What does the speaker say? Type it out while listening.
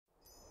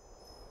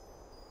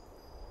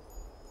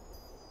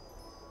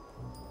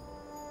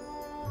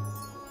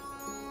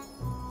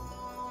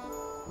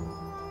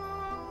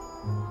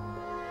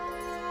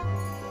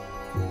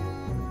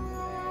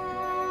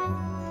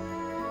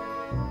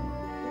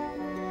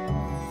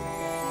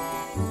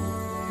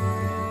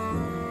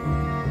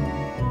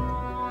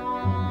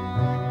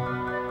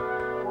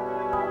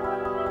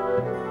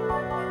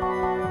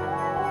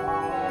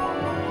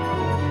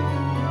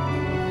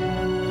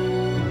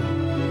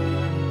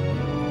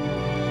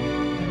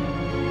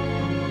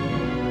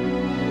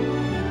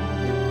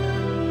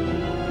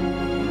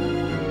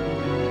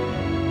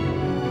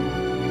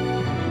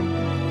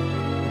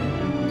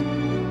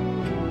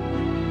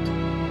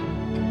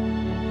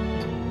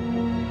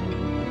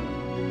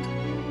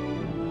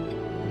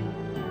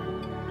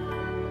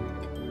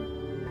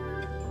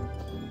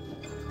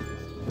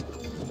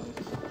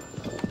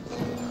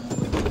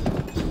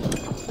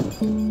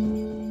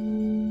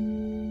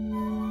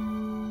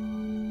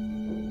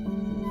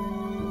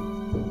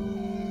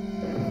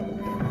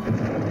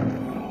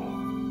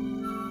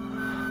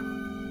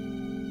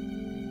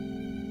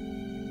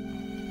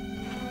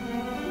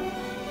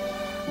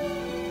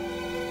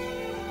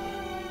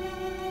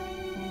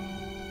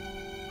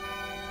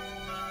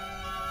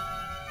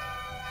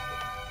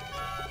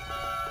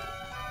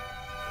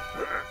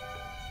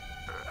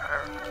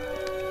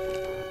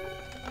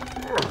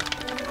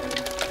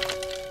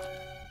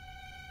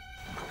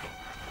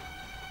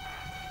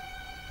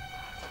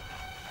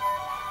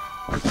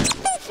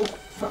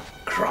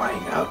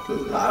not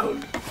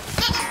allowed.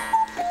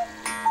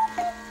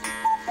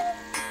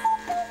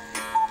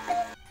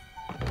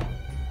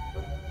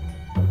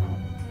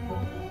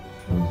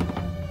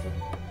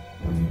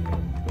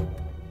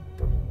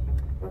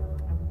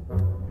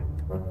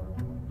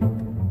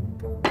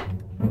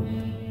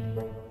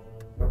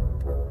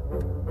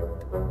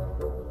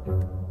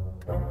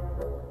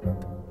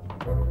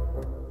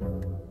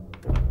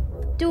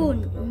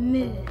 Don't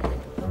move.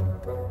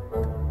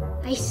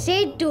 I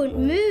said don't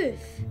move.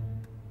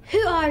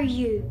 Who are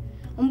you?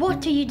 And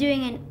what are you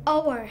doing in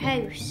our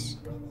house?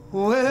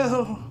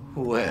 Well,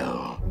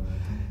 well.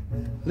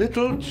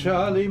 Little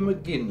Charlie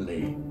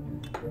McGinley.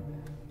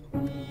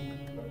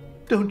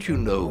 Don't you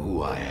know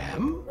who I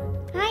am?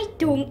 I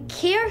don't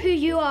care who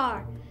you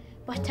are,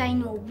 but I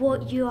know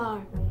what you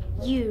are.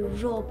 You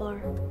robber.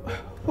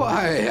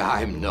 Why,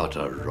 I'm not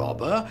a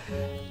robber.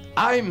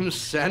 I'm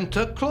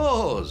Santa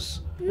Claus.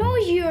 No,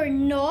 you're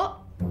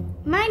not.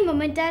 My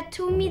mum and dad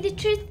told me the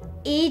truth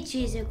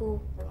ages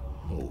ago.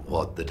 Oh,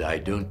 what, that I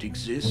don't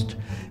exist?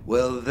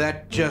 Well,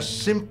 that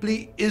just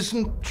simply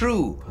isn't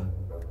true.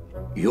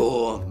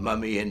 Your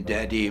mummy and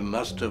daddy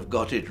must have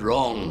got it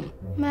wrong.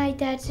 My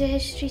dad's a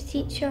history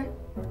teacher.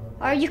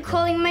 Are you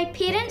calling my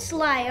parents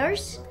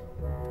liars?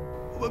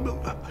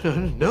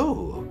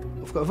 No,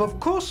 of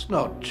course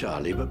not,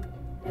 Charlie,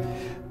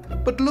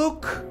 but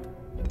look,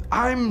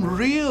 I'm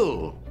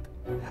real.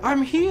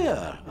 I'm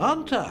here,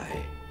 aren't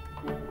I?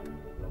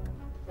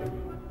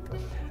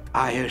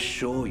 I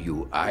assure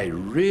you, I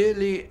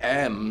really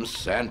am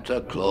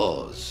Santa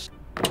Claus.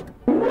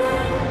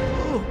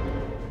 Oh.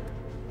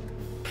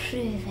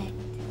 Prove it.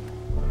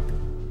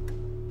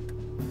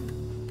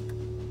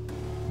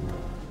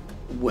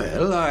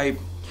 Well,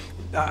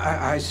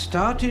 I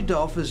started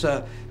off as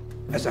a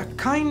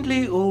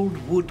kindly old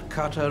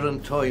woodcutter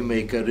and toy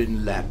maker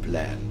in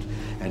Lapland,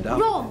 and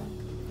Wrong.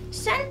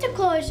 Santa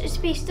Claus is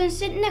based on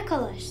St.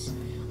 Nicholas,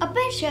 a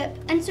bishop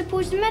and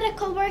supposed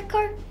miracle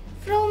worker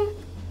from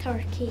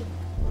Turkey.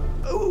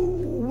 Oh,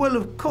 well,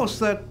 of course,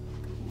 that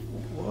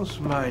was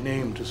my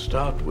name to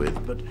start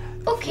with, but...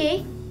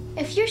 Okay,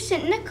 if you're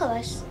St.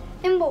 Nicholas,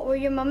 then what were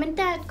your mum and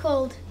dad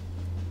called?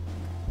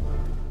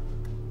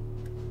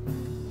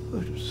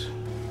 It was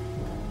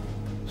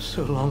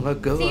so long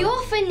ago.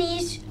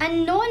 Theophanes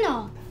and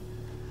Nonna.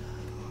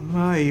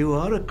 My, you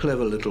are a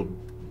clever little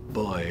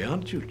boy,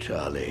 aren't you,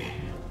 Charlie?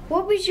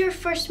 What was your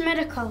first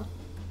miracle?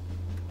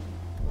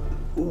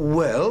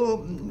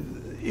 Well,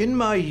 in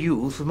my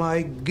youth,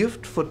 my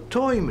gift for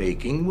toy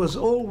making was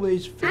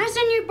always... As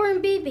a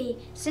newborn baby,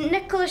 St.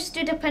 Nicholas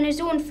stood up on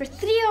his own for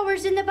 3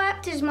 hours in the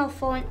baptismal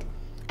font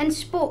and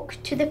spoke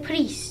to the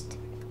priest.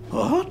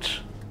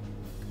 What?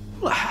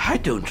 Well, I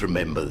don't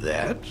remember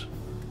that.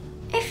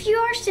 If you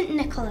are St.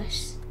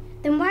 Nicholas,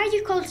 then why are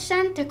you called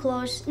Santa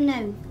Claus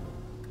now?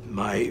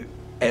 My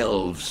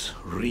elves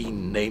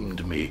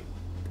renamed me.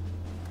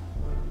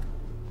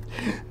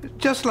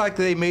 Just like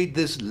they made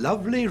this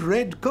lovely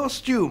red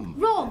costume.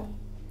 Wrong.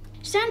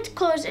 Santa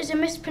Claus is a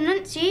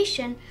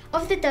mispronunciation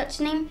of the Dutch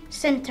name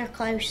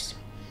Sinterklaas,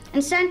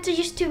 and Santa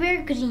used to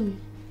wear green.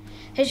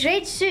 His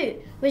red suit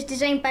was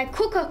designed by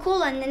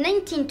Coca-Cola in the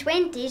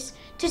 1920s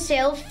to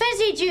sell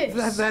fizzy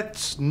juice.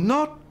 That's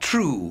not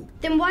true.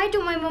 Then why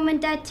don't my mum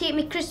and dad take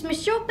me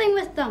Christmas shopping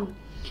with them?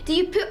 Do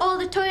you put all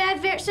the toy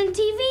adverts on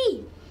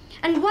TV?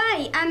 And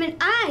why am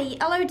I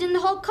allowed in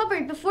the hall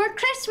cupboard before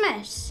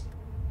Christmas?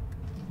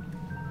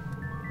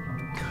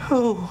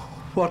 Oh,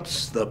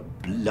 what's the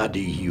bloody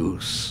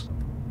use?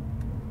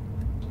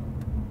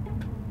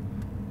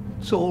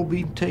 It's all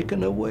been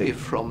taken away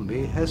from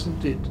me,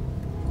 hasn't it?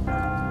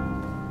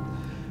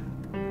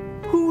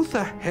 Who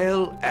the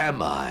hell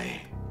am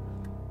I?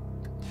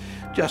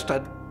 Just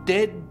a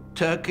dead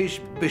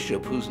Turkish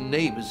bishop whose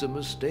name is a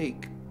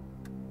mistake.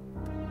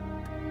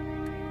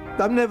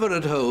 I'm never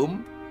at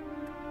home.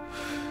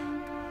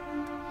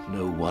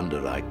 No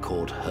wonder I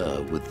caught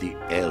her with the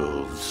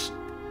elves.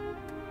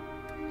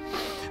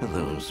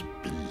 Those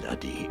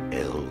bloody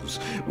elves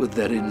with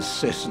their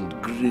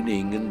incessant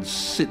grinning and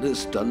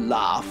sinister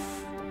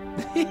laugh.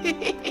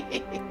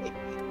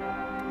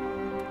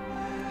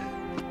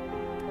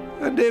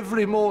 And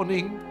every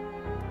morning,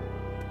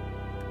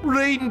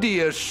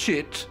 reindeer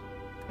shit.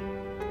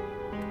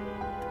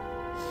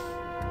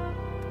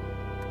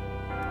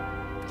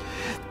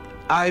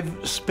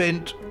 I've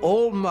spent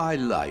all my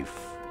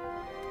life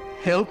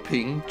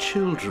helping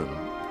children.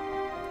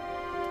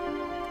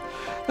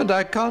 And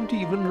I can't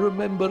even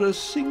remember a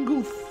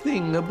single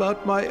thing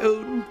about my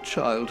own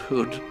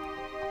childhood.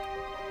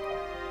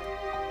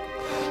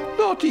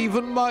 Not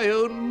even my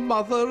own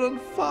mother and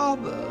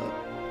father.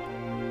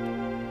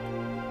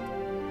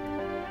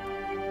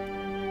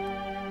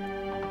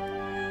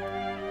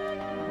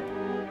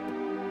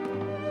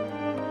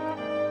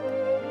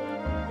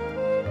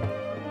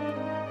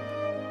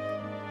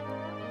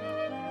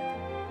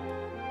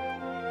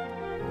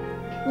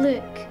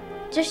 Look,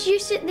 just you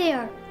sit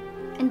there,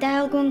 and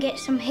I'll go and get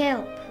some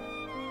help.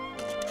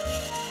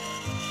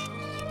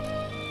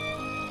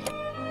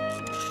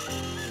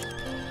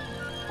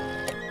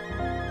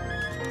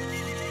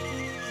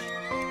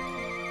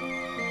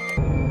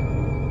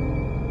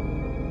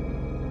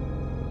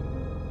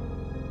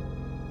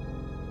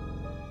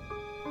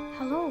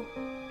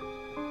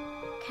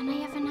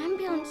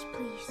 once,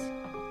 please?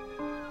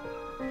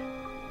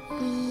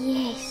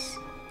 Yes.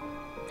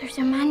 There's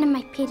a man in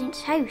my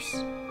parents'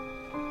 house.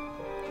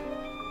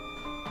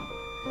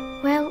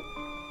 Well,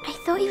 I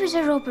thought he was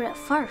a robber at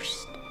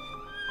first.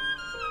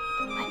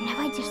 But now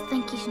I just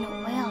think he's not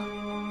well.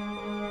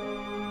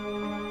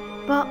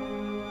 But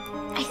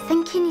I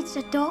think he needs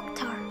a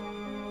doctor.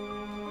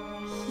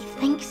 He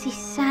thinks he's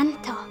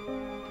Santa.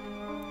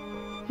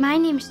 My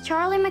name's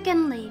Charlie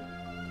McGinley,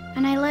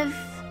 and I live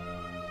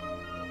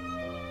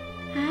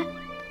at...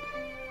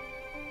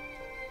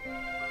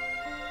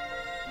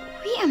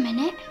 Wait a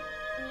minute.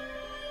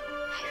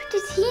 How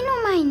did he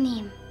know my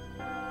name?